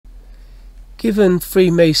Given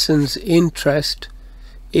Freemasons' interest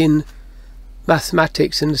in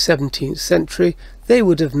mathematics in the 17th century, they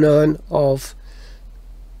would have known of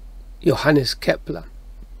Johannes Kepler,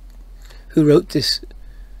 who wrote this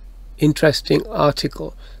interesting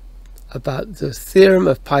article about the theorem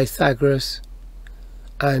of Pythagoras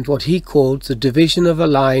and what he called the division of a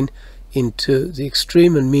line into the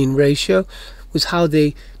extreme and mean ratio, was how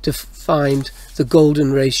they defined the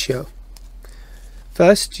golden ratio.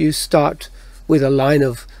 First, you start with a line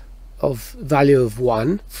of value of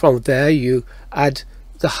 1. From there you add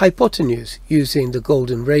the hypotenuse using the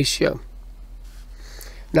golden ratio.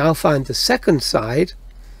 Now find the second side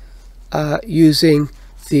using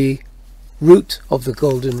the root of the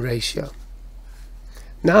golden ratio.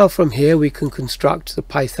 Now from here we can construct the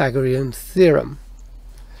Pythagorean theorem.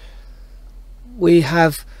 We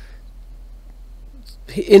have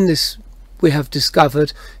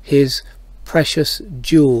discovered his precious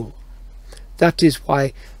jewel. That is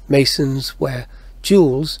why Masons wear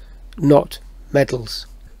jewels, not medals.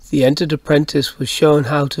 The entered apprentice was shown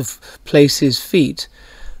how to place his feet,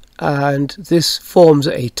 and this forms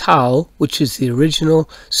a tau, which is the original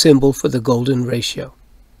symbol for the golden ratio.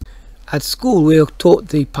 At school we are taught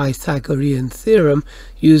the Pythagorean theorem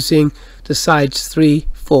using the sides 3,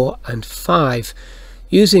 4 and 5.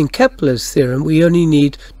 Using Kepler's theorem we only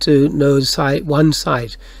need to know one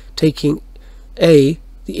side. Taking a,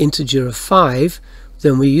 the integer of 5,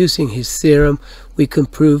 then we're using his theorem, we can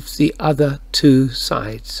prove the other two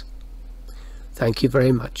sides. Thank you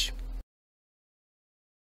very much.